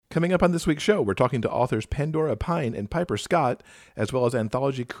Coming up on this week's show, we're talking to authors Pandora Pine and Piper Scott, as well as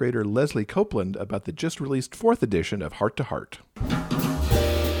anthology creator Leslie Copeland about the just-released 4th edition of Heart to Heart.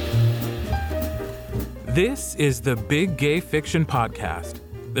 This is the Big Gay Fiction Podcast,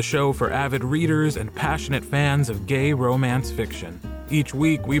 the show for avid readers and passionate fans of gay romance fiction. Each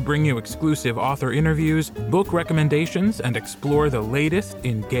week, we bring you exclusive author interviews, book recommendations, and explore the latest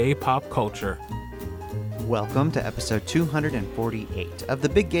in gay pop culture. Welcome to episode 248 of the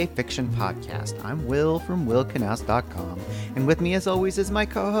Big Gay Fiction Podcast. I'm Will from willknaus.com, and with me as always is my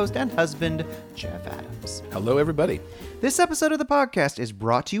co-host and husband, Jeff Adams. Hello, everybody. This episode of the podcast is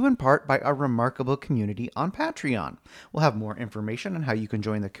brought to you in part by our remarkable community on Patreon. We'll have more information on how you can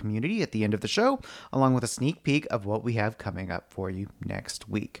join the community at the end of the show, along with a sneak peek of what we have coming up for you next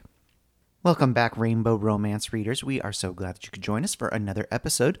week. Welcome back, Rainbow Romance readers. We are so glad that you could join us for another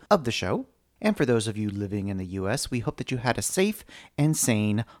episode of the show. And for those of you living in the U.S., we hope that you had a safe and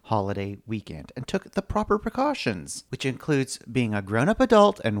sane holiday weekend and took the proper precautions, which includes being a grown-up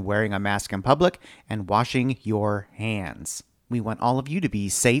adult and wearing a mask in public and washing your hands. We want all of you to be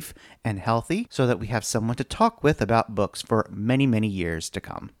safe and healthy so that we have someone to talk with about books for many, many years to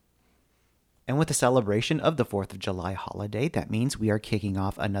come. And with the celebration of the 4th of July holiday, that means we are kicking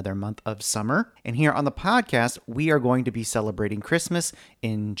off another month of summer. And here on the podcast, we are going to be celebrating Christmas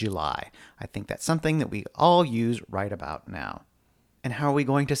in July. I think that's something that we all use right about now. And how are we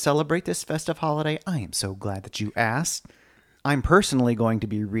going to celebrate this festive holiday? I am so glad that you asked. I'm personally going to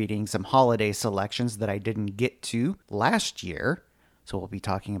be reading some holiday selections that I didn't get to last year. So we'll be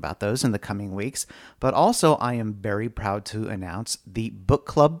talking about those in the coming weeks. But also, I am very proud to announce the book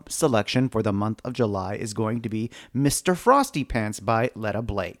club selection for the month of July is going to be Mr. Frosty Pants by Letta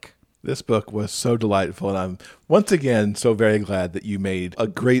Blake. This book was so delightful, and I'm once again so very glad that you made a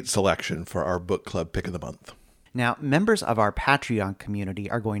great selection for our book club pick of the month. Now, members of our Patreon community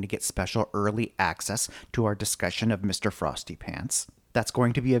are going to get special early access to our discussion of Mr. Frosty Pants. That's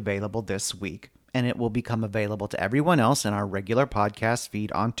going to be available this week, and it will become available to everyone else in our regular podcast feed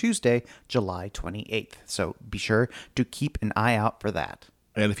on Tuesday, July 28th. So be sure to keep an eye out for that.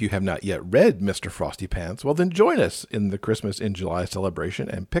 And if you have not yet read Mr. Frosty Pants, well, then join us in the Christmas in July celebration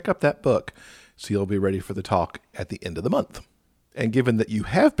and pick up that book so you'll be ready for the talk at the end of the month. And given that you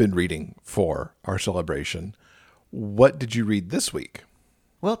have been reading for our celebration, what did you read this week?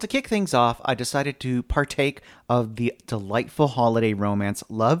 Well, to kick things off, I decided to partake of the delightful holiday romance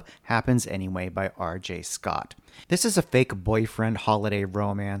Love Happens Anyway by R.J. Scott. This is a fake boyfriend holiday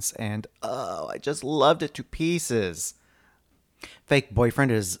romance, and I just loved it to pieces. Fake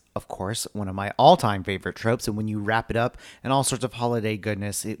boyfriend is, of course, one of my all-time favorite tropes, and when you wrap it up and all sorts of holiday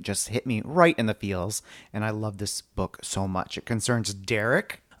goodness, it just hit me right in the feels, and I love this book so much. It concerns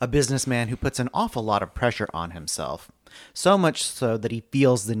Derek, a businessman who puts an awful lot of pressure on himself. So much so that he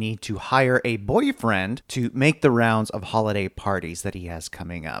feels the need to hire a boyfriend to make the rounds of holiday parties that he has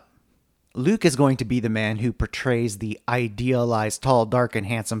coming up. Luke is going to be the man who portrays the idealized tall, dark, and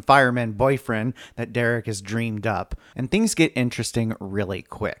handsome fireman boyfriend that Derek has dreamed up, and things get interesting really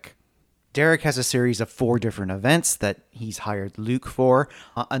quick. Derek has a series of 4 different events that he's hired Luke for.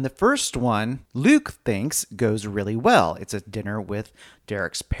 And the first one, Luke thinks goes really well. It's a dinner with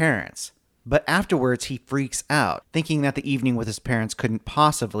Derek's parents. But afterwards, he freaks out, thinking that the evening with his parents couldn't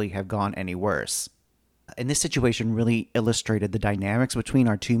possibly have gone any worse. And this situation really illustrated the dynamics between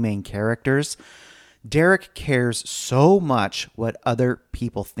our 2 main characters. Derek cares so much what other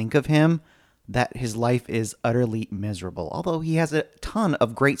people think of him that his life is utterly miserable. Although he has a ton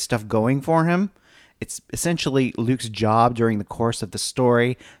of great stuff going for him, it's essentially Luke's job during the course of the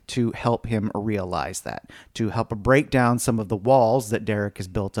story to help him realize that, to help break down some of the walls that Derek has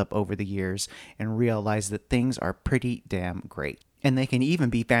built up over the years and realize that things are pretty damn great. And they can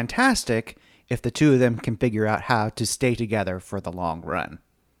even be fantastic if the 2 of them can figure out how to stay together for the long run.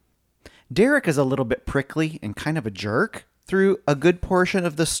 Derek is a little bit prickly and kind of a jerk through a good portion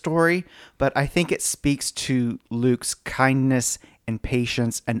of the story, but I think it speaks to Luke's kindness and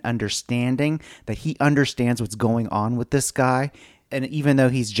patience and understanding that he understands what's going on with this guy. And even though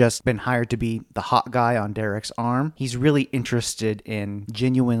he's just been hired to be the hot guy on Derek's arm, he's really interested in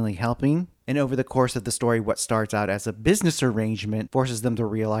genuinely helping. And over the course of the story, what starts out as a business arrangement forces them to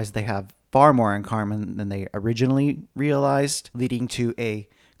realize they have far more in common than they originally realized, leading to a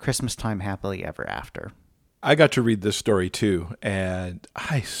Christmas time happily ever after. I got to read this story too, and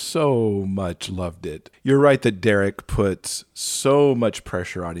I so much loved it. You're right that Derek puts so much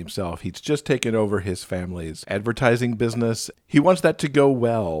pressure on himself. He's just taken over his family's advertising business. He wants that to go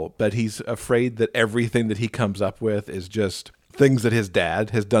well, but he's afraid that everything that he comes up with is just things that his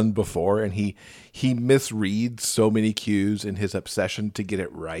dad has done before, and he misreads so many cues in his obsession to get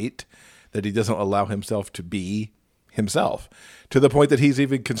it right that he doesn't allow himself to be himself, to the point that he's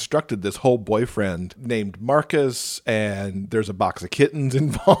even constructed this whole boyfriend named Marcus, and there's a box of kittens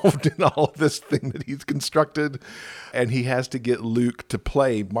involved in all of this thing that he's constructed, and he has to get Luke to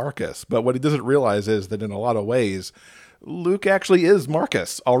play Marcus. But what he doesn't realize is that in a lot of ways, Luke actually is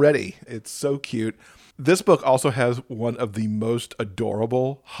Marcus already. It's so cute. This book also has one of the most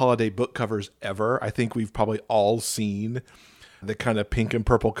adorable holiday book covers ever. I think we've probably all seen the kind of pink and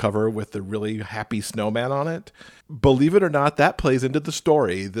purple cover with the really happy snowman on it. Believe it or not, that plays into the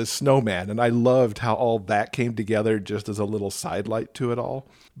story, the snowman. And I loved how all that came together just as a little sidelight to it all.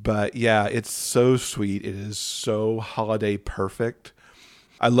 But yeah, it's so sweet. It is so holiday perfect.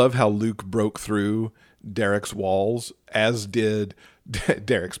 I love how Luke broke through Derek's walls, as did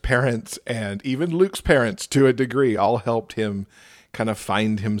Derek's parents, and even Luke's parents to a degree all helped him kind of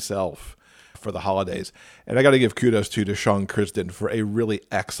find himself for the holidays. And I got to give kudos to Sean Krisden for a really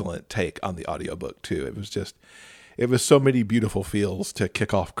excellent take on the audiobook too. It was so many beautiful feels to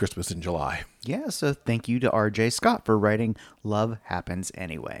kick off Christmas in July. Yeah, so thank you to R.J. Scott for writing Love Happens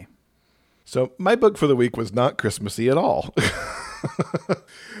Anyway. So my book for the week was not Christmassy at all.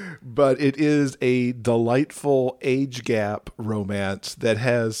 But it is a delightful age gap romance that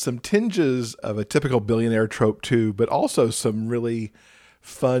has some tinges of a typical billionaire trope too, but also some really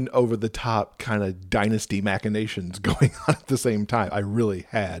fun, over-the-top kind of dynasty machinations going on at the same time. I really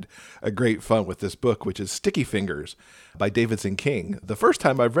had a great fun with this book, which is Sticky Fingers by Davidson King. The first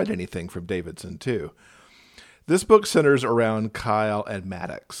time I've read anything from Davidson too. This book centers around Kyle and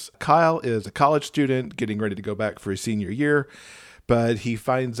Maddox. Kyle is a college student getting ready to go back for his senior year, but he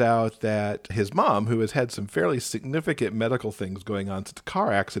finds out that his mom, who has had some fairly significant medical things going on since a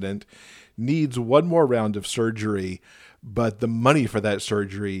car accident, needs one more round of surgery, but the money for that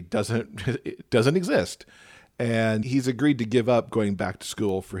surgery doesn't exist. And he's agreed to give up going back to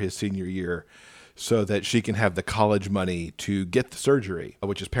school for his senior year so that she can have the college money to get the surgery,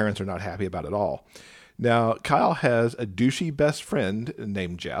 which his parents are not happy about at all. Now, Kyle has a douchey best friend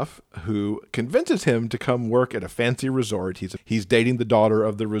named Jeff who convinces him to come work at a fancy resort. He's dating the daughter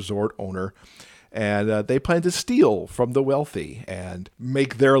of the resort owner, and they plan to steal from the wealthy and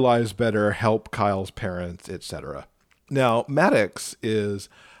make their lives better, help Kyle's parents, etc. Now, Maddox is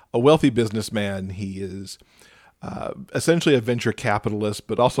a wealthy businessman. He is essentially a venture capitalist,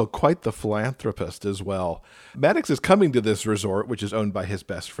 but also quite the philanthropist as well. Maddox is coming to this resort, which is owned by his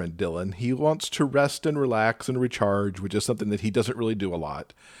best friend Dylan. He wants to rest and relax and recharge, which is something that he doesn't really do a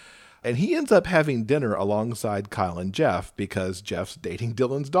lot. And he ends up having dinner alongside Kyle and Jeff because Jeff's dating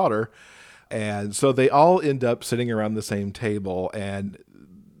Dylan's daughter. And so they all end up sitting around the same table, and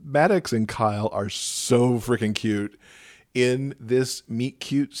Maddox and Kyle are so freaking cute in this meet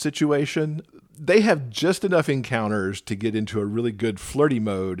cute situation. They have just enough encounters to get into a really good flirty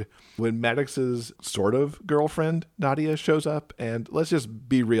mode when Maddox's sort of girlfriend, Nadia, shows up. And let's just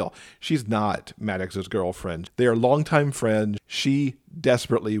be real. She's not Maddox's girlfriend. They are longtime friends. She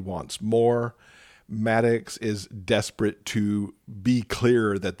desperately wants more. Maddox is desperate to be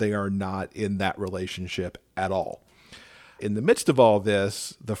clear that they are not in that relationship at all. In the midst of all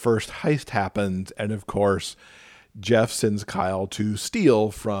this, the first heist happens. And of course, Jeff sends Kyle to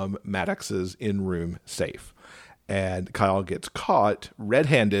steal from Maddox's in-room safe. And Kyle gets caught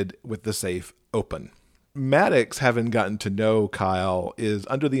red-handed with the safe open. Maddox, having gotten to know Kyle, is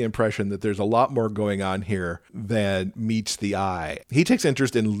under the impression that there's a lot more going on here than meets the eye. He takes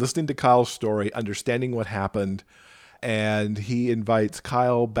interest in listening to Kyle's story, understanding what happened, and he invites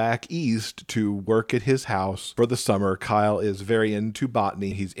Kyle back east to work at his house for the summer. Kyle is very into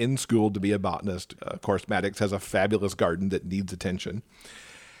botany. He's in school to be a botanist. Of course, Maddox has a fabulous garden that needs attention.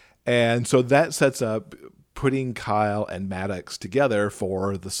 And so that sets up putting Kyle and Maddox together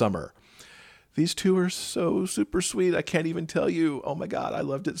for the summer. These two are so super sweet. I can't even tell you. Oh my God, I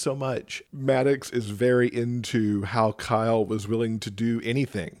loved it so much. Maddox is very into how Kyle was willing to do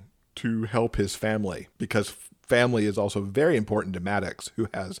anything to help his family, because family is also very important to Maddox, who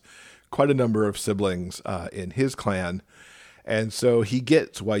has quite a number of siblings in his clan. And so he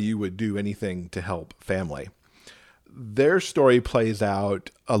gets why you would do anything to help family. Their story plays out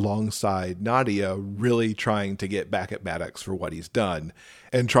alongside Nadia really trying to get back at Maddox for what he's done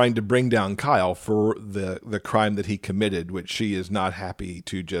and trying to bring down Kyle for the crime that he committed, which she is not happy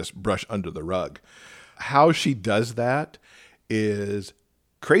to just brush under the rug. How she does that is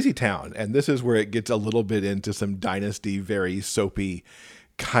crazy town. And this is where it gets a little bit into some dynasty, very soapy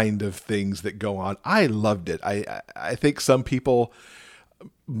kind of things that go on. I loved it. I think some people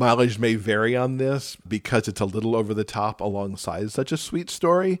mileage may vary on this because it's a little over the top alongside such a sweet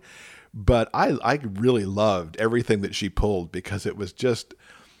story. But I really loved everything that she pulled because it was just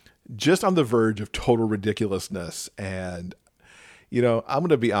on the verge of total ridiculousness. And, I'm going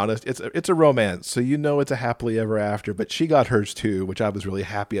to be honest, it's a romance. So, it's a happily ever after, but she got hers too, which I was really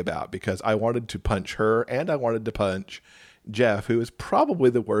happy about because I wanted to punch her and I wanted to punch Jeff, who is probably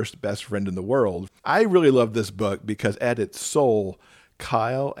the worst best friend in the world. I really love this book because at its soul,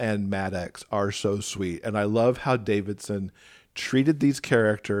 Kyle and Maddox are so sweet. And I love how Davidson treated these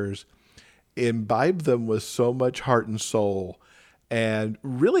characters, imbibed them with so much heart and soul, and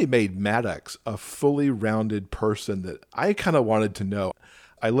really made Maddox a fully rounded person that I kind of wanted to know.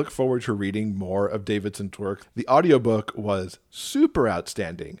 I look forward to reading more of Davidson's work. The audiobook was super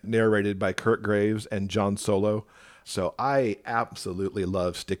outstanding, narrated by Kurt Graves and John Solo. So I absolutely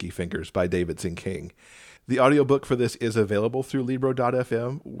love Sticky Fingers by Davidson King. The audiobook for this is available through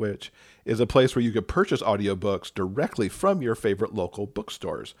Libro.fm, which is a place where you can purchase audiobooks directly from your favorite local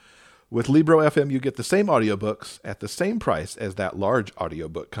bookstores. With Libro FM, you get the same audiobooks at the same price as that large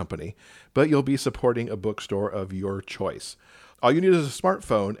audiobook company, but you'll be supporting a bookstore of your choice. All you need is a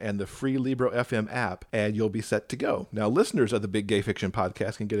smartphone and the free Libro FM app, and you'll be set to go. Now, listeners of the Big Gay Fiction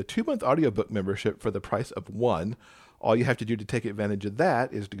Podcast can get a 2-month audiobook membership for the price of one. All you have to do to take advantage of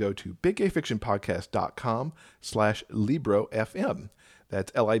that is to go to biggayfictionpodcast.com/LibroFM.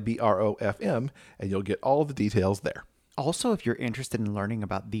 That's LIBROFM, and you'll get all the details there. Also, if you're interested in learning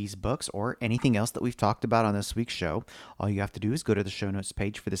about these books or anything else that we've talked about on this week's show, all you have to do is go to the show notes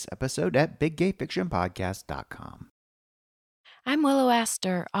page for this episode at biggayfictionpodcast.com. I'm Willow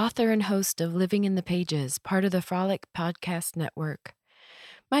Astor, author and host of Living in the Pages, part of the Frolic Podcast Network.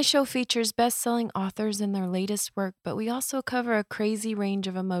 My show features best-selling authors and their latest work, but we also cover a crazy range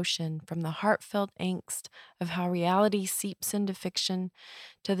of emotion, from the heartfelt angst of how reality seeps into fiction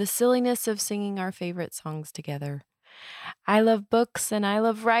to the silliness of singing our favorite songs together. I love books and I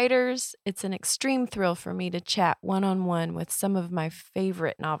love writers. It's an extreme thrill for me to chat one-on-one with some of my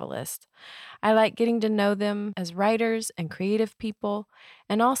favorite novelists. I like getting to know them as writers and creative people,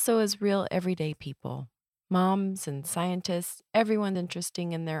 and also as real everyday people. Moms and scientists, everyone's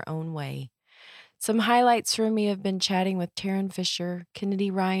interesting in their own way. Some highlights for me have been chatting with Taryn Fisher, Kennedy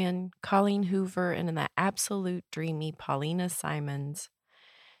Ryan, Colleen Hoover, and the absolute dreamy Paulina Simons.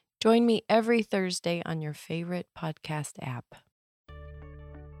 Join me every Thursday on your favorite podcast app.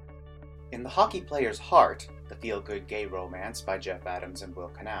 In The Hockey Player's Heart, the feel-good gay romance by Jeff Adams and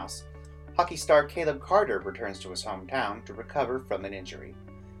Will Knaus, hockey star Caleb Carter returns to his hometown to recover from an injury.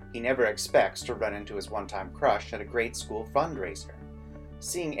 He never expects to run into his one-time crush at a grade school fundraiser.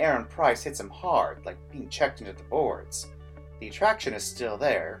 Seeing Aaron Price hits him hard, like being checked into the boards. The attraction is still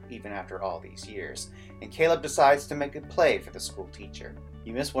there, even after all these years, and Caleb decides to make a play for the school teacher.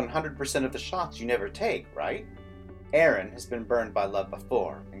 You miss 100% of the shots you never take, right? Aaron has been burned by love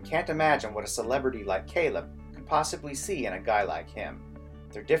before, and can't imagine what a celebrity like Caleb could possibly see in a guy like him.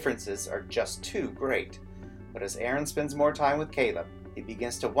 Their differences are just too great. But as Aaron spends more time with Caleb, he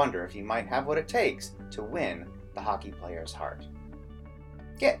begins to wonder if he might have what it takes to win the hockey player's heart.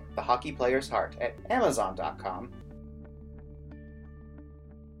 Get The Hockey Player's Heart at Amazon.com.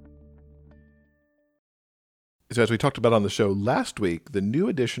 So as we talked about on the show last week, the new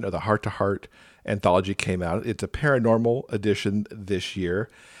edition of the Heart to Heart anthology came out. It's a paranormal edition this year.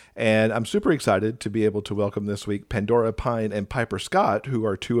 And I'm super excited to be able to welcome this week Pandora Pine and Piper Scott, who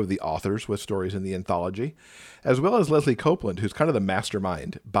are two of the authors with stories in the anthology, as well as Leslie Copeland, who's kind of the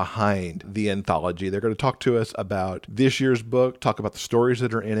mastermind behind the anthology. They're going to talk to us about this year's book, talk about the stories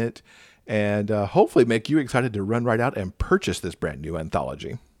that are in it, and hopefully make you excited to run right out and purchase this brand new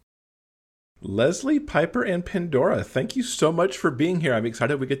anthology. Leslie, Piper, and Pandora, thank you so much for being here. I'm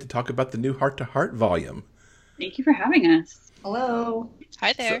excited we get to talk about the new Heart to Heart volume. Thank you for having us. Hello.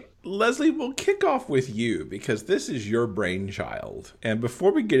 Hi there. So, Leslie, we'll kick off with you because this is your brainchild. And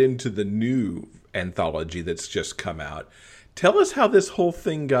before we get into the new anthology that's just come out, tell us how this whole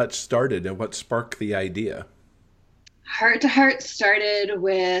thing got started and what sparked the idea. Heart to Heart started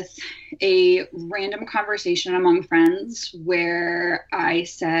with a random conversation among friends where I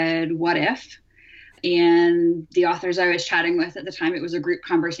said, what if? And the authors I was chatting with at the time, it was a group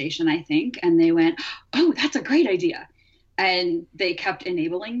conversation, I think, and they went, oh, that's a great idea. And they kept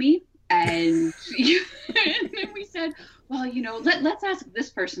enabling me. And, and then we said, well, let's ask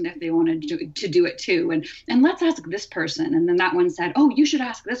this person if they wanted to do it too. And let's ask this person. And then that one said, oh, you should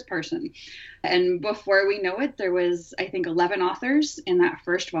ask this person. And before we know it, there was, I think, 11 authors in that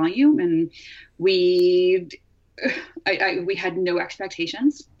first volume. And we had no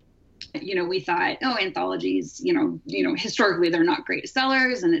expectations. We thought, oh, anthologies, historically they're not great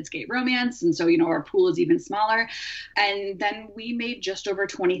sellers and it's gay romance. And so, our pool is even smaller. And then we made just over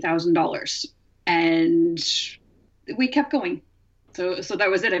 $20,000 and we kept going. So that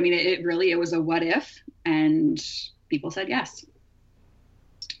was it. I mean, it was a what if, and people said yes.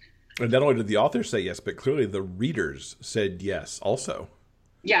 And not only did the authors say yes, but clearly the readers said yes also.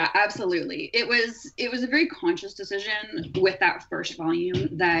 Yeah, absolutely. It was a very conscious decision with that first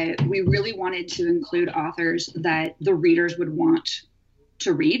volume that we really wanted to include authors that the readers would want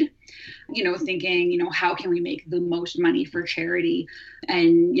to read, thinking, how can we make the most money for charity?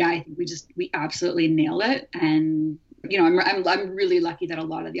 And yeah, I think we absolutely nailed it. And I'm really lucky that a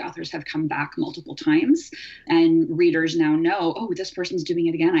lot of the authors have come back multiple times, and readers now know, oh, this person's doing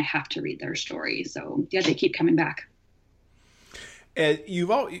it again. I have to read their story. So yeah, they keep coming back. And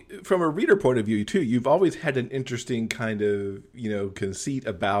from a reader point of view too, you've always had an interesting kind of, conceit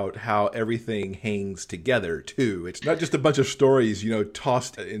about how everything hangs together too. It's not just a bunch of stories,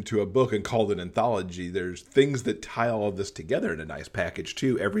 tossed into a book and called an anthology. There's things that tie all of this together in a nice package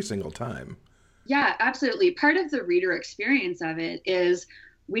too, every single time. Yeah, absolutely. Part of the reader experience of it is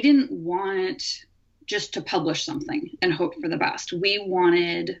we didn't want just to publish something and hope for the best. We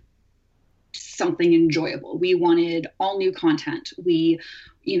wanted something enjoyable. We wanted all new content. We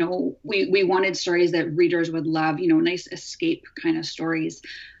wanted stories that readers would love, nice escape kind of stories.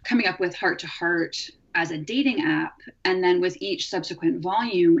 Coming up with Heart to Heart as a dating app, and then with each subsequent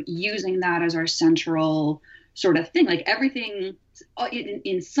volume, using that as our central sort of thing. Like everything,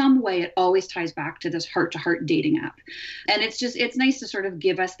 in some way, it always ties back to this Heart to Heart dating app. And it's nice to sort of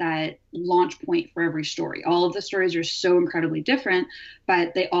give us that launch point for every story. All of the stories are so incredibly different,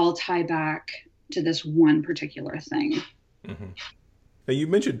 but they all tie back to this one particular thing. Mm-hmm. Now, you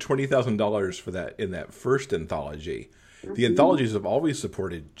mentioned $20,000 for that in that first anthology. Mm-hmm. The anthologies have always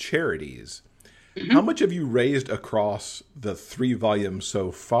supported charities. Mm-hmm. How much have you raised across the 3 volumes so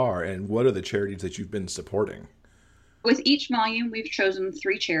far, and what are the charities that you've been supporting? With each volume, we've chosen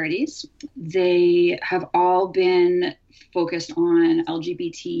 3 charities. They have all been focused on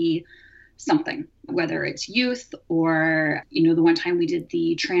LGBT something, whether it's youth or, the one time we did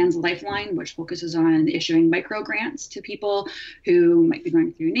the Trans Lifeline, which focuses on issuing micro grants to people who might be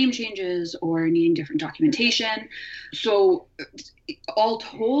going through name changes or needing different documentation. So all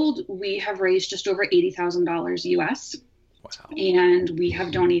told, we have raised just over $80,000 US. Wow. And we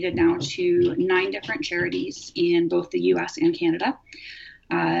have donated now to 9 different charities in both the US and Canada.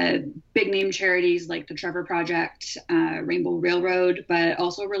 Big name charities like the Trevor Project, Rainbow Railroad, but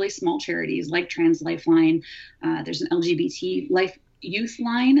also really small charities like Trans Lifeline. There's an LGBT youth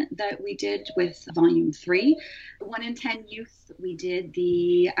line that we did with volume 3. 1 in 10 youth, we did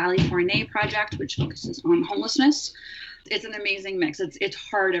the Ali Fournier Project, which focuses on homelessness. It's an amazing mix. It's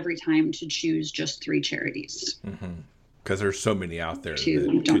hard every time to choose just 3 charities. Mm-hmm. Because there's so many out there that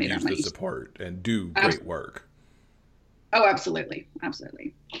could use the support and do great work. Oh, absolutely.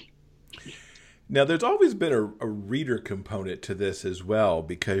 Absolutely. Now, there's always been a reader component to this as well,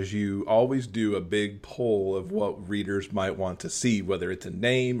 because you always do a big poll of what readers might want to see, whether it's a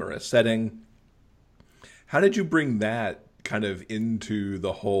name or a setting. How did you bring that kind of into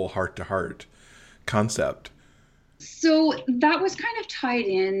the whole heart-to-heart concept? So that was kind of tied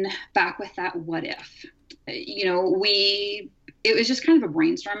in back with that what if. It was just kind of a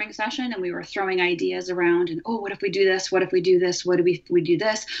brainstorming session, and we were throwing ideas around and, oh, what if we do this? What if we do this? What if we do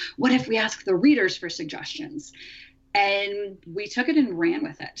this? What if we ask the readers for suggestions? And we took it and ran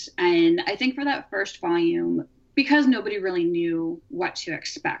with it. And I think for that first volume, because nobody really knew what to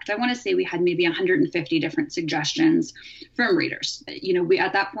expect, I want to say we had maybe 150 different suggestions from readers.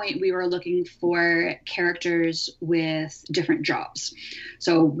 At that point, we were looking for characters with different jobs.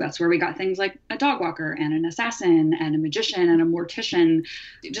 So that's where we got things like a dog walker and an assassin and a magician and a mortician,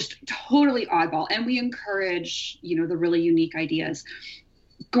 just totally oddball. And we encourage, the really unique ideas.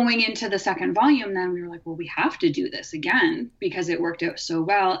 Going into the second volume, then we were like, well, we have to do this again because it worked out so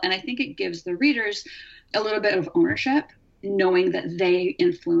well. And I think it gives the readers a little bit of ownership, knowing that they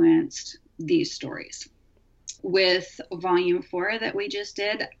influenced these stories. With volume 4 that we just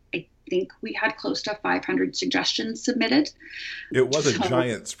did, I think we had close to 500 suggestions submitted. It was a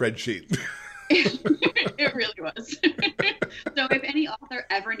giant spreadsheet. It really was. So if any author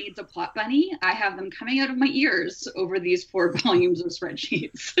ever needs a plot bunny, I have them coming out of my ears over these 4 volumes of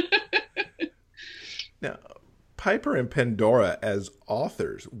spreadsheets. Now, Piper and Pandora as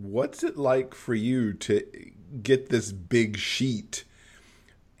authors, what's it like for you to get this big sheet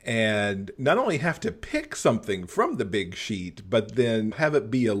and not only have to pick something from the big sheet, but then have it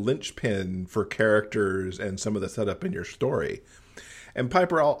be a linchpin for characters and some of the setup in your story? And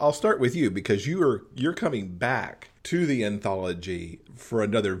Piper, I'll start with you because you're coming back to the anthology for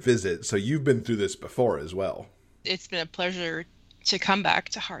another visit, so you've been through this before as well. It's been a pleasure to come back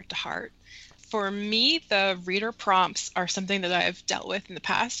to Heart to Heart. For me, the reader prompts are something that I've dealt with in the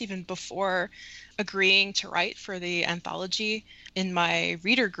past, even before agreeing to write for the anthology. In my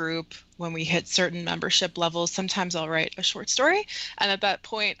reader group, when we hit certain membership levels, sometimes I'll write a short story. And at that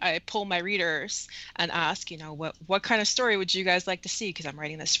point, I pull my readers and ask, what kind of story would you guys like to see? Because I'm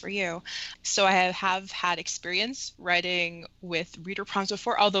writing this for you. So I have had experience writing with reader prompts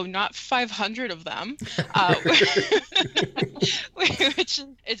before, although not 500 of them, which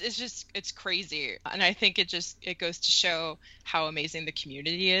it's crazy. And I think it goes to show how amazing the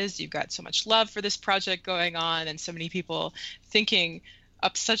community is. You've got so much love for this project going on and so many people thinking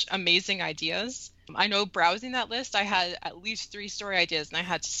up such amazing ideas. I know browsing that list, I had at least 3 story ideas, and I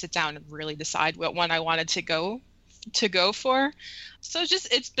had to sit down and really decide what one I wanted to go for. So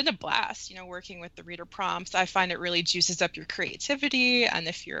it's been a blast, working with the reader prompts. I find it really juices up your creativity. And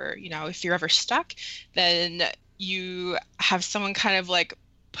if you're ever stuck, then you have someone kind of like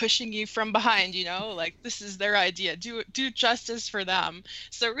pushing you from behind, like this is their idea, do justice for them.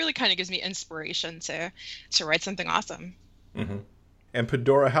 So it really kind of gives me inspiration to write something awesome. Mm-hmm. And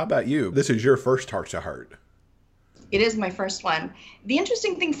Pedora, how about you? This is your first Heart to Heart. It is my first one. The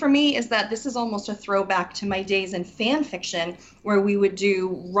interesting thing for me is that this is almost a throwback to my days in fan fiction, where we would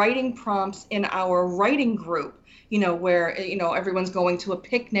do writing prompts in our writing group, where, everyone's going to a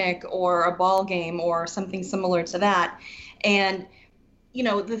picnic or a ball game or something similar to that. And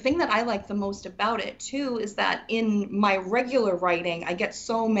the thing that I like the most about it, too, is that in my regular writing, I get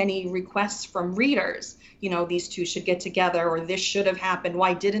so many requests from readers. These two should get together, or this should have happened.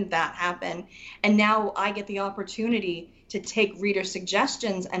 Why didn't that happen? And now I get the opportunity to take reader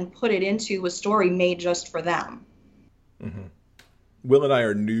suggestions and put it into a story made just for them. Mm-hmm. Will and I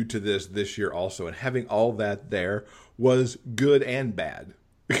are new to this year also, and having all that there was good and bad.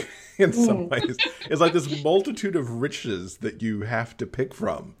 In some ways, it's like this multitude of riches that you have to pick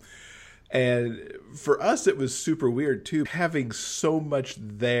from. And for us, it was super weird too, having so much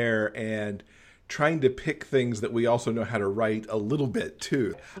there and trying to pick things that we also know how to write a little bit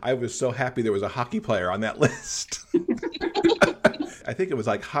too. I was so happy there was a hockey player on that list. I think it was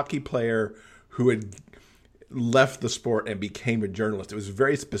like hockey player who had left the sport and became a journalist. It was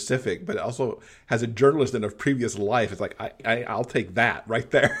very specific, but also has a journalist in a previous life. It's like, I'll take that right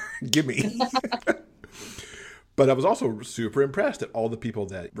there. Give me. But I was also super impressed at all the people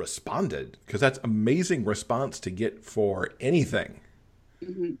that responded, because that's amazing response to get for anything.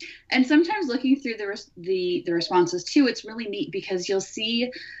 Mm-hmm. And sometimes looking through the responses too, it's really neat because you'll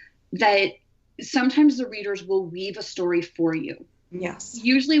see that sometimes the readers will weave a story for you. Yes.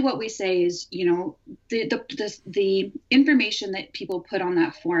 Usually what we say is, the information that people put on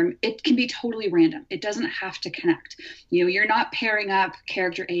that form, it can be totally random. It doesn't have to connect. You're not pairing up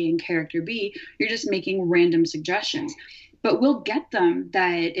character A and character B. You're just making random suggestions. But we'll get them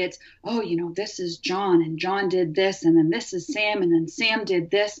that it's, this is John, and John did this, and then this is Sam, and then Sam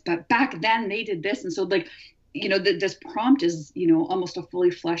did this, but back then they did this. And so this prompt is, almost a fully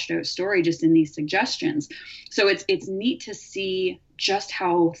fleshed out story just in these suggestions. So it's neat to see just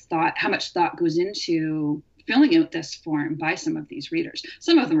how much thought goes into filling out this form by some of these readers.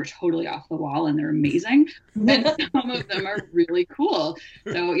 Some of them are totally off the wall and they're amazing, and some of them are really cool.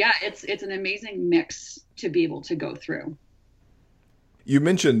 So yeah, it's an amazing mix to be able to go through. You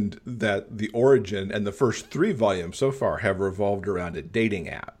mentioned that the origin and the first 3 volumes so far have revolved around a dating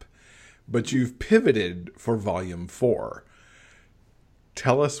app, but you've pivoted for volume 4.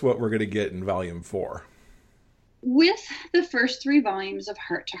 Tell us what we're going to get in volume 4. With the first 3 volumes of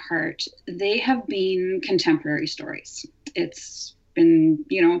Heart to Heart, they have been contemporary stories. It's been,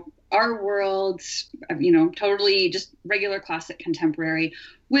 our world, totally just regular classic contemporary,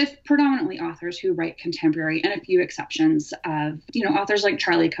 with predominantly authors who write contemporary and a few exceptions of, authors like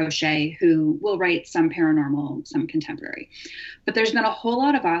Charlie Cochet, who will write some paranormal, some contemporary. But there's been a whole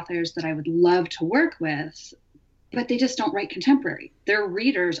lot of authors that I would love to work with, but they just don't write contemporary. Their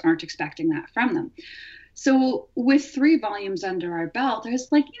readers aren't expecting that from them. So with 3 volumes under our belt, I was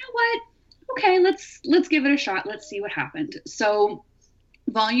like, what? Okay, let's give it a shot. Let's see what happened. So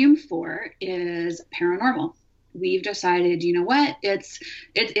volume 4 is paranormal. We've decided,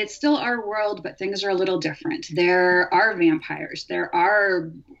 it's still our world, but things are a little different. There are vampires, there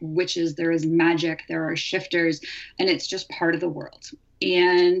are witches, there is magic, there are shifters, and it's just part of the world.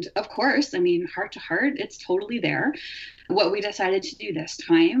 And of course, Heart to Heart, it's totally there. What we decided to do this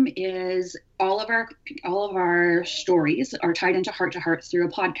time is all of our stories are tied into Heart to Heart through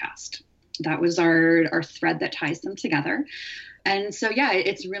a podcast. That was our thread that ties them together. And so, yeah,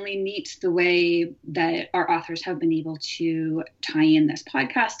 it's really neat the way that our authors have been able to tie in this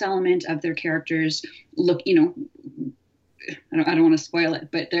podcast element of their characters. Look, I don't want to spoil it,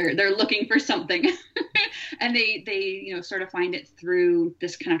 but they're looking for something, and they sort of find it through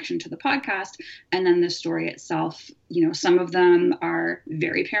this connection to the podcast, and then the story itself. Some of them are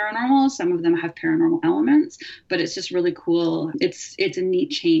very paranormal, some of them have paranormal elements, but it's just really cool. It's a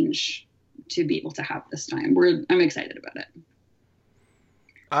neat change to be able to have this time. I'm excited about it.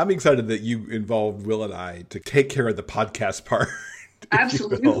 I'm excited that you involved Will and I to take care of the podcast part.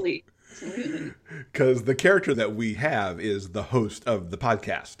 Absolutely. Because the character that we have is the host of the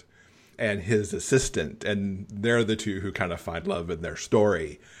podcast and his assistant, and they're the two who kind of find love in their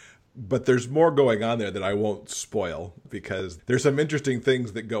story. But there's more going on there that I won't spoil, because there's some interesting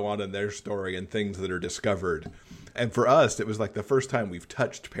things that go on in their story and things that are discovered. And for us, it was like the first time we've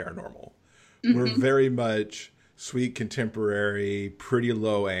touched paranormal. Mm-hmm. We're very much sweet, contemporary, pretty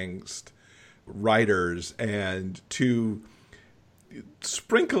low angst writers, and to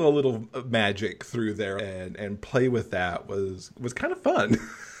sprinkle a little magic through there and play with that was kind of fun.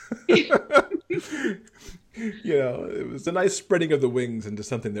 It was a nice spreading of the wings into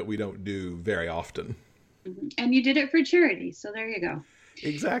something that we don't do very often. And you did it for charity, so there you go.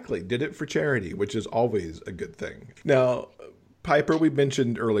 Exactly. Did it for charity, which is always a good thing. Now, Piper, we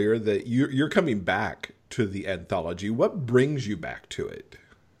mentioned earlier that you're coming back to the anthology. What brings you back to it?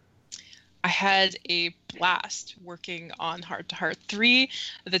 I had a blast working on Heart to Heart 3.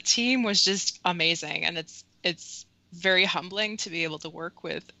 The team was just amazing, and it's very humbling to be able to work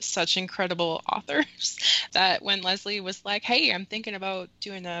with such incredible authors that when Leslie was like, hey, I'm thinking about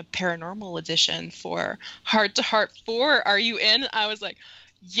doing a paranormal edition for Heart to Heart 4, are you in? I was like,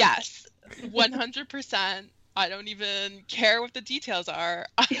 yes, 100%. I don't even care what the details are.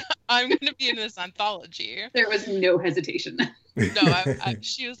 I'm going to be in this anthology. There was no hesitation. No,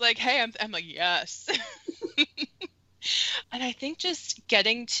 she was like, hey, I'm like, yes. And I think just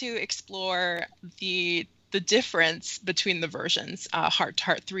getting to explore the difference between the versions, Heart to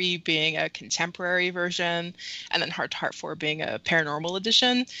Heart 3 being a contemporary version and then Heart to Heart 4 being a paranormal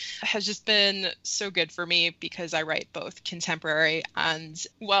edition, has just been so good for me, because I write both contemporary and,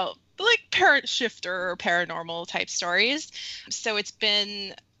 well, like parent shifter or paranormal type stories. So it's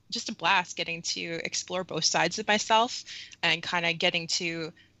been just a blast getting to explore both sides of myself and kind of getting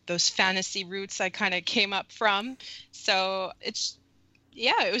to those fantasy roots I kind of came up from. So it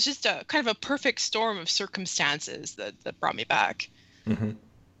was just a kind of a perfect storm of circumstances that brought me back. Mm-hmm.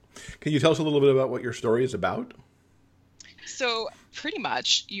 Can you tell us a little bit about what your story is about? So pretty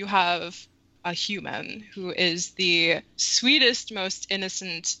much you have a human who is the sweetest, most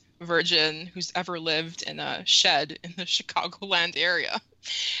innocent virgin who's ever lived in a shed in the Chicagoland area.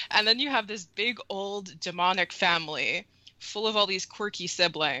 And then you have this big old demonic family full of all these quirky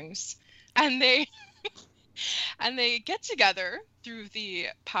siblings, and they get together through the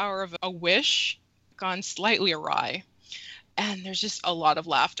power of a wish gone slightly awry. And there's just a lot of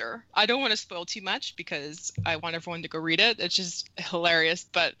laughter. I don't want to spoil too much because I want everyone to go read it. It's just hilarious.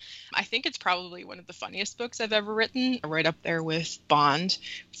 But I think it's probably one of the funniest books I've ever written, right up there with Bond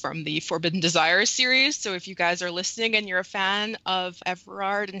from the Forbidden Desires series. So if you guys are listening and you're a fan of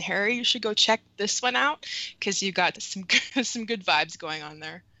Everard and Harry, you should go check this one out, because you got some good vibes going on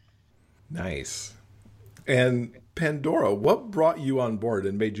there. Nice. And Pandora, what brought you on board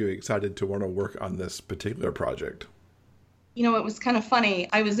and made you excited to want to work on this particular project? It was kind of funny.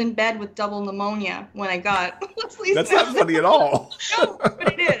 I was in bed with double pneumonia when I got Leslie's That's not funny at all. No,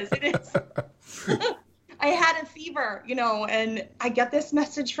 but it is. I had a fever, and I get this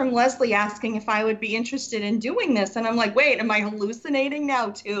message from Leslie asking if I would be interested in doing this. And I'm like, wait, am I hallucinating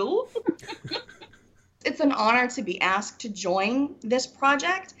now too? It's an honor to be asked to join this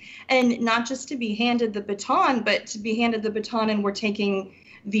project, and not just to be handed the baton, but to be handed the baton and we're taking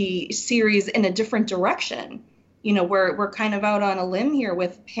the series in a different direction. We're kind of out on a limb here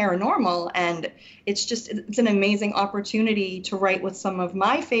with paranormal, and it's an amazing opportunity to write with some of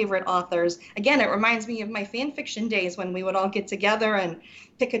my favorite authors. Again, it reminds me of my fan fiction days when we would all get together and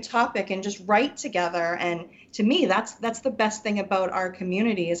pick a topic and just write together. And to me, that's the best thing about our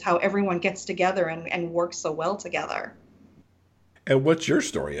community, is how everyone gets together and works so well together. And what's your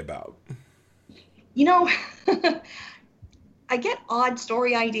story about? I get odd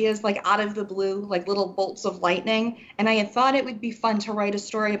story ideas like out of the blue, like little bolts of lightning. And I had thought it would be fun to write a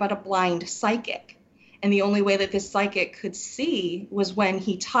story about a blind psychic. And the only way that this psychic could see was when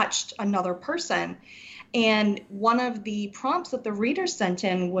he touched another person. And one of the prompts that the readers sent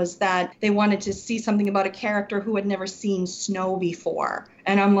in was that they wanted to see something about a character who had never seen snow before.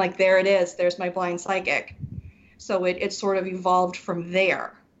 And I'm like, there it is. There's my blind psychic. So it sort of evolved from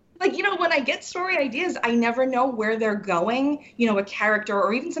there. Like, when I get story ideas, I never know where they're going, a character,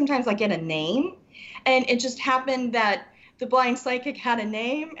 or even sometimes I get a name. And it just happened that The Blind Psychic had a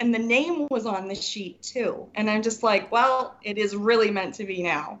name, and the name was on the sheet too. And I'm just like, well, it is really meant to be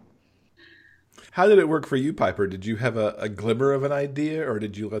now. How did it work for you, Piper? Did you have a glimmer of an idea, or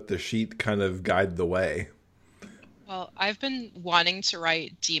did you let the sheet kind of guide the way? Well, I've been wanting to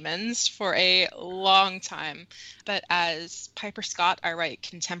write demons for a long time, but as Piper Scott, I write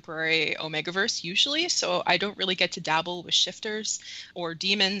contemporary Omegaverse usually, so I don't really get to dabble with shifters or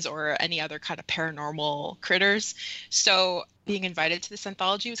demons or any other kind of paranormal critters. So being invited to this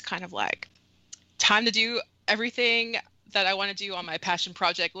anthology was kind of like, time to do everything that I want to do on my passion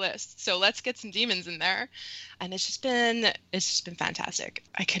project list. So let's get some demons in there. And it's just been fantastic.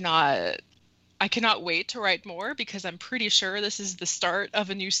 I cannot wait to write more, because I'm pretty sure this is the start of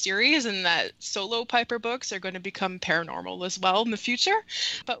a new series, and that solo Piper books are going to become paranormal as well in the future.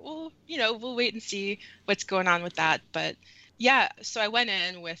 But we'll wait and see what's going on with that. But yeah, so I went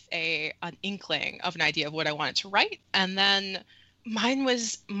in with an inkling of an idea of what I wanted to write, and then mine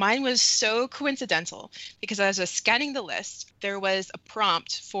was so coincidental, because as I was scanning the list, there was a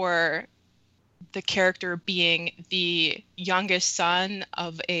prompt for the character being the youngest son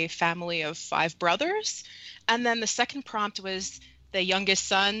of a family of 5 brothers. And then the second prompt was the youngest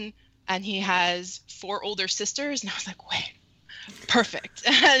son, and he has 4 older sisters. And I was like, wait, perfect.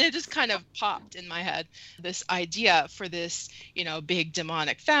 And it just kind of popped in my head, this idea for this, big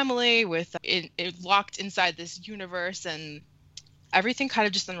demonic family with it locked inside this universe, and everything kind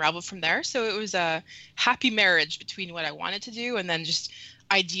of just unraveled from there. So it was a happy marriage between what I wanted to do and then just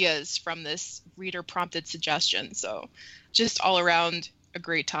ideas from this reader prompted suggestion. So just all around a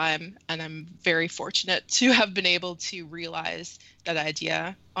great time, and I'm very fortunate to have been able to realize that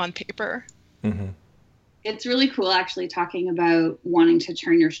idea on paper. Mm-hmm. It's really cool, actually, talking about wanting to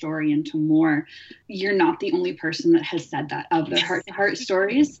turn your story into more. You're not the only person that has said that of their heart-to-heart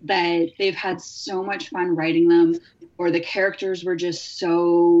stories, that they've had so much fun writing them, or the characters were just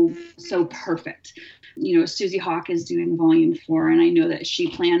so perfect. Susie Hawk is doing volume 4, and I know that she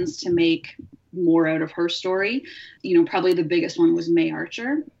plans to make more out of her story. Probably the biggest one was May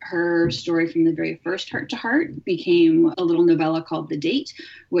Archer. Her story from the very first Heart to Heart became a little novella called The Date,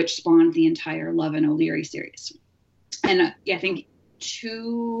 which spawned the entire Love and O'Leary series. And I think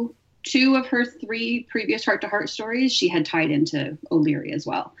two of her 3 previous Heart to Heart stories she had tied into O'Leary as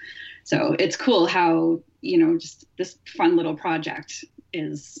well. So it's cool how, just this fun little project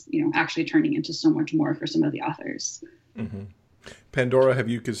is, actually turning into so much more for some of the authors. Mm-hmm. Pandora, have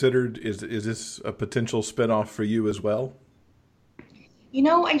you considered, is this a potential spinoff for you as well?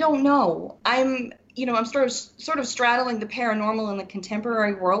 I don't know. I'm sort of straddling the paranormal and the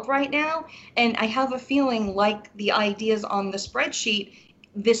contemporary world right now, and I have a feeling like the ideas on the spreadsheet,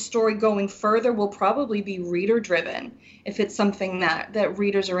 this story going further will probably be reader driven. If it's something that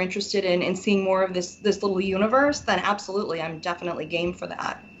readers are interested in seeing more of this little universe, then absolutely, I'm definitely game for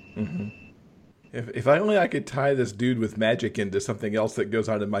that. Mm-hmm. If only I could tie this dude with magic into something else that goes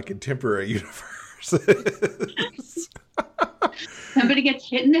on in my contemporary universe. Somebody gets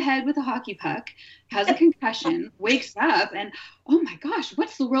hit in the head with a hockey puck, has a concussion, wakes up, and oh my gosh,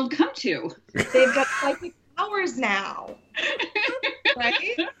 what's the world come to? They've got psychic powers now.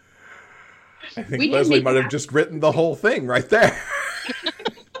 Right? I think Leslie might have just written the whole thing right there.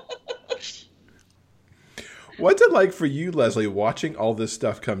 What's it like for you, Leslie, watching all this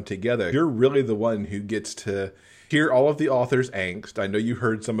stuff come together? You're really the one who gets to hear all of the author's angst. I know you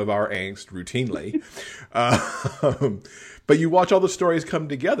heard some of our angst routinely. But you watch all the stories come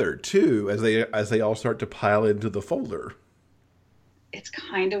together, too, as they all start to pile into the folder. It's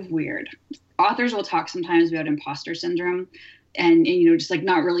kind of weird. Authors will talk sometimes about imposter syndrome and just like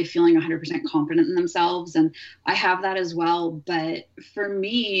not really feeling 100% confident in themselves. And I have that as well. But for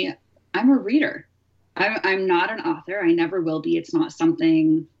me, I'm a reader. I'm not an author. I never will be. It's not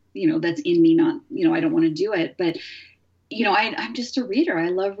something, that's in me. Not, I don't want to do it. But, I'm just a reader. I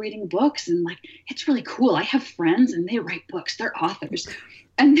love reading books, and like, it's really cool. I have friends and they write books. They're authors.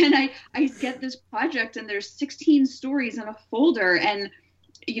 And then I get this project and there's 16 stories in a folder. And,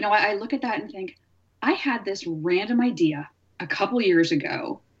 I look at that and think, I had this random idea a couple years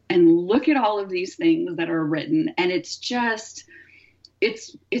ago, and look at all of these things that are written. And it's just,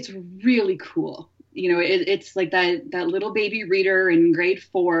 it's really cool. It's like that little baby reader in grade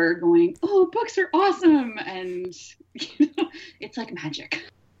 4 going, oh, books are awesome. And, it's like magic.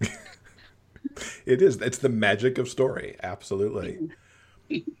 It is. It's the magic of story. Absolutely.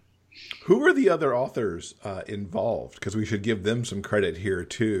 Who are the other authors involved? Because we should give them some credit here,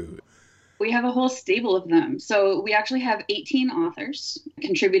 too. We have a whole stable of them. So we actually have 18 authors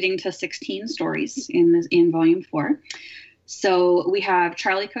contributing to 16 stories in volume 4. So we have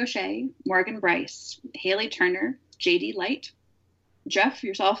Charlie Cochet, Morgan Bryce, Haley Turner, J.D. Light, Jeff,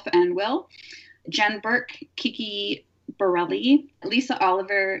 yourself, and Will, Jen Burke, Kiki Borelli, Lisa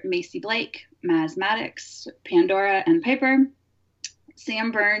Oliver, Macy Blake, Maz Maddox, Pandora and Piper,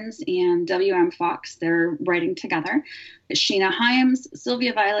 Sam Burns, and W.M. Fox. They're writing together. Sheena Hyams,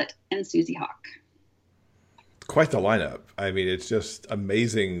 Sylvia Violet, and Susie Hawk. Quite the lineup. I mean, it's just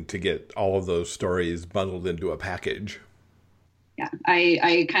amazing to get all of those stories bundled into a package. Yeah,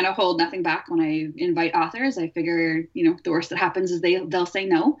 I kind of hold nothing back when I invite authors. I figure, the worst that happens is they'll say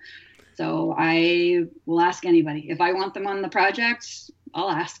no. So I will ask anybody. If I want them on the project, I'll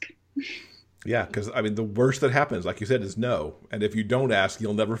ask. Yeah, because, the worst that happens, like you said, is no. And if you don't ask,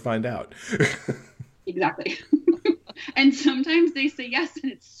 you'll never find out. Exactly. And sometimes they say yes,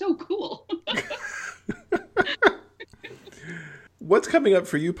 and it's so cool. What's coming up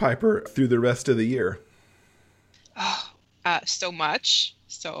for you, Piper, through the rest of the year? So much.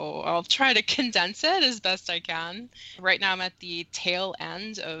 So I'll try to condense it as best I can. Right now I'm at the tail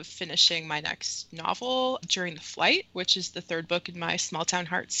end of finishing my next novel, During the Flight, which is the 3rd book in my Small Town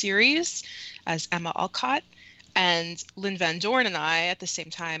Heart series as Emma Alcott. And Lynn Van Dorn and I, at the same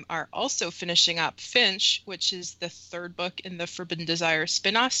time, are also finishing up Finch, which is the 3rd book in the Forbidden Desire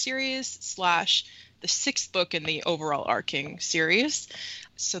spin-off series / the 6th book in the overall arcing series.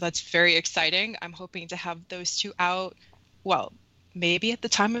 So that's very exciting. I'm hoping to have those 2 out, well, maybe at the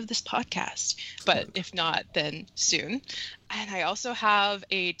time of this podcast, but if not, then soon. And I also have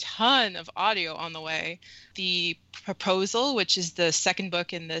a ton of audio on the way. The Proposal, which is the 2nd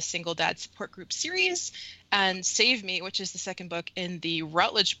book in the Single Dad Support Group series, and Save Me, which is the 2nd book in the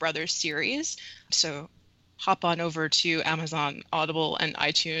Routledge Brothers series. So hop on over to Amazon, Audible, and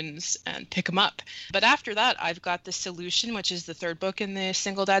iTunes and pick them up. But after that, I've got The Solution, which is the 3rd book in the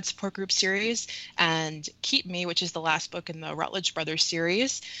Single Dad Support Group series, and Keep Me, which is the last book in the Routledge Brothers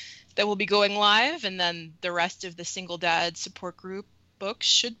series that will be going live. And then the rest of the Single Dad Support Group books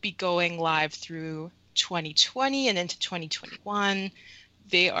should be going live through 2020 and into 2021.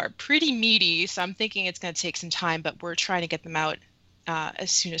 They are pretty meaty, so I'm thinking it's going to take some time, but we're trying to get them out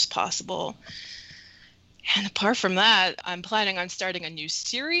as soon as possible. And apart from that, I'm planning on starting a new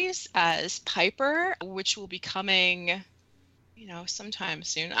series as Piper, which will be coming, sometime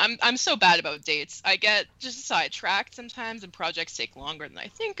soon. I'm so bad about dates. I get just sidetracked sometimes, and projects take longer than I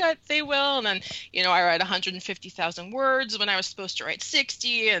think they will. And then, I write 150,000 words when I was supposed to write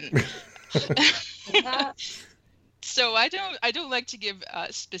 60, and so I don't like to give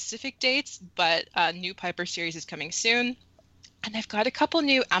specific dates, but a new Piper series is coming soon. And I've got a couple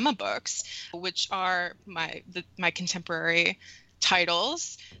new Emma books, which are my contemporary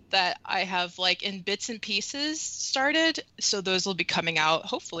titles that I have in bits and pieces started. So those will be coming out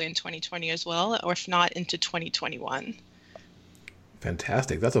hopefully in 2020 as well, or if not, into 2021.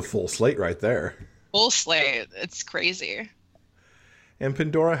 Fantastic. That's a full slate right there. Full slate. It's crazy. And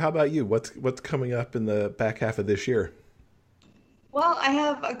Pandora, how about you? What's coming up in the back half of this year? Well, I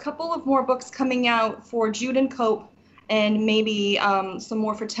have a couple of more books coming out for Jude and Cope, and maybe some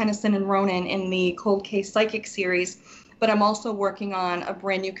more for Tennyson and Ronan in the Cold Case Psychic series. But I'm also working on a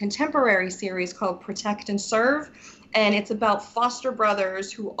brand new contemporary series called Protect and Serve. And it's about foster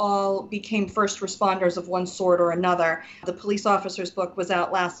brothers who all became first responders of one sort or another. The police officer's book was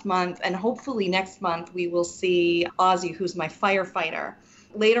out last month, and hopefully next month we will see Ozzy, who's my firefighter.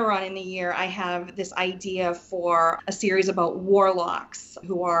 Later on in the year, I have this idea for a series about warlocks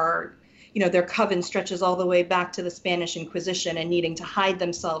who are, their coven stretches all the way back to the Spanish Inquisition and needing to hide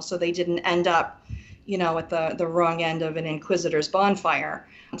themselves so they didn't end up, at the wrong end of an inquisitor's bonfire.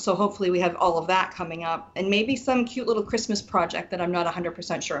 So hopefully we have all of that coming up, and maybe some cute little Christmas project that I'm not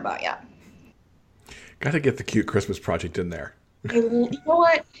 100% sure about yet. Got to get the cute Christmas project in there. You know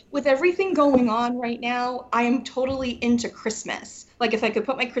what? With everything going on right now, I am totally into Christmas. If I could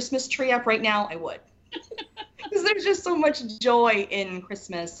put my Christmas tree up right now, I would. Because there's just so much joy in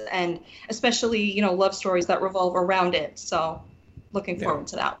Christmas, and especially, love stories that revolve around it. So looking forward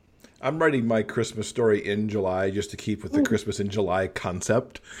to that. I'm writing my Christmas story in July just to keep with the Christmas in July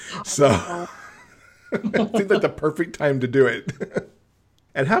concept. So it seems like the perfect time to do it.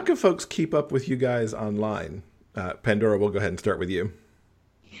 And how can folks keep up with you guys online? Pandora, we'll go ahead and start with you.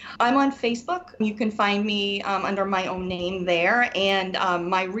 I'm on Facebook. You can find me under my own name there. And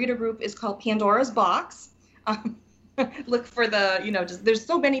my reader group is called Pandora's Box. Look for there's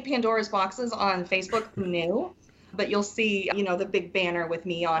so many Pandora's Boxes on Facebook. Who knew? But you'll see, the big banner with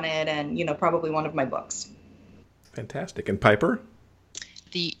me on it and, probably one of my books. Fantastic. And Piper?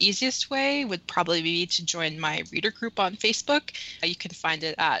 The easiest way would probably be to join my reader group on Facebook. You can find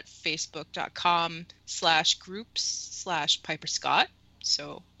it at facebook.com/groups/Piper Scott.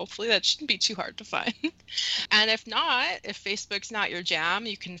 So hopefully that shouldn't be too hard to find. And if not, if Facebook's not your jam,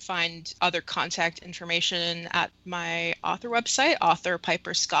 you can find other contact information at my author website,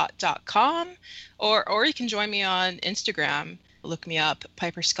 authorpiperscott.com, or you can join me on Instagram. Look me up,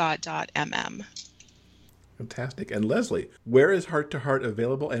 piperscott.mm. Fantastic. And Leslie, where is Heart to Heart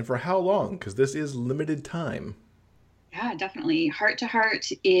available and for how long? Because this is limited time. Yeah, definitely. Heart to Heart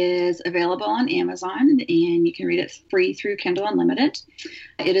is available on Amazon, and you can read it free through Kindle Unlimited.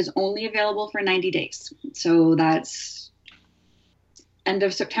 It is only available for 90 days. So that's end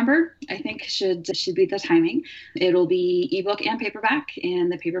of September, I think should be the timing. It'll be ebook and paperback, and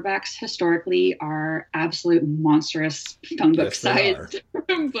the paperbacks historically are absolute monstrous phone book sized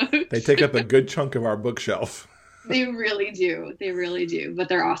books. They take up a good chunk of our bookshelf. They really do. They really do. But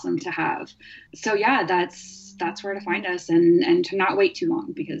they're awesome to have. So yeah, that's where to find us, and to not wait too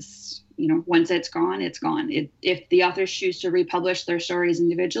long, because once it's gone, it's gone. If the authors choose to republish their stories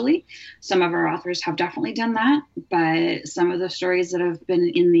individually, some of our authors have definitely done that, but some of the stories that have been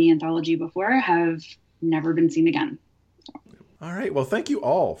in the anthology before have never been seen again. All right. Well, thank you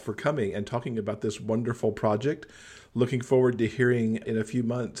all for coming and talking about this wonderful project. Looking forward to hearing in a few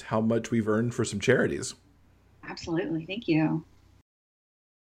months how much we've earned for some charities. Absolutely. Thank you.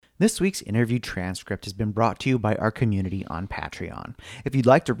 This week's interview transcript has been brought to you by our community on Patreon. If you'd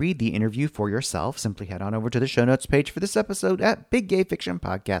like to read the interview for yourself, simply head on over to the show notes page for this episode at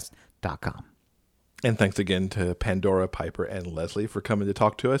biggayfictionpodcast.com. And thanks again to Pandora, Piper, and Leslie for coming to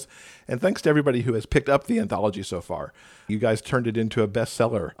talk to us. And thanks to everybody who has picked up the anthology so far. You guys turned it into a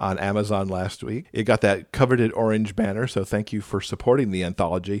bestseller on Amazon last week. It got that coveted orange banner, so thank you for supporting the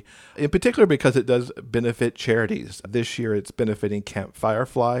anthology, in particular because it does benefit charities. This year it's benefiting Camp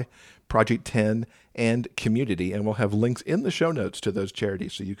Firefly, Project 10, and Community, and we'll have links in the show notes to those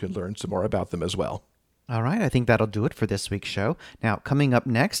charities so you can learn some more about them as well. All right, I think that'll do it for this week's show. Now, coming up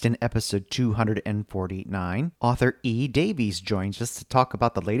next in episode 249, author E. Davies joins us to talk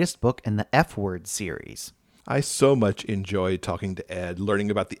about the latest book in the F Word series. I so much enjoyed talking to Ed,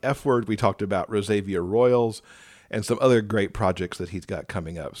 learning about the F Word. We talked about Rosavia Royals and some other great projects that he's got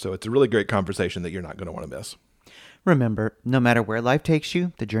coming up. So it's a really great conversation that you're not going to want to miss. Remember, no matter where life takes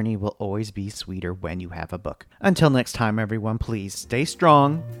you, the journey will always be sweeter when you have a book. Until next time, everyone, please stay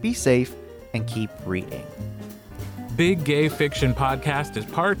strong, be safe, and keep reading. Big Gay Fiction Podcast is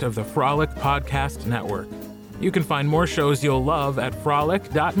part of the Frolic Podcast Network. You can find more shows you'll love at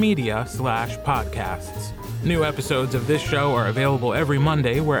frolic.media/podcasts. New episodes of this show are available every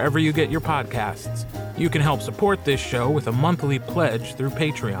Monday wherever you get your podcasts. You can help support this show with a monthly pledge through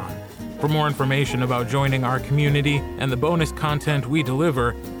Patreon. For more information about joining our community and the bonus content we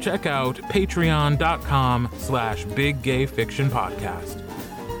deliver, check out patreon.com/biggayfictionpodcast.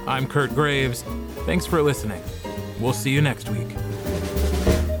 I'm Kurt Graves. Thanks for listening. We'll see you next week.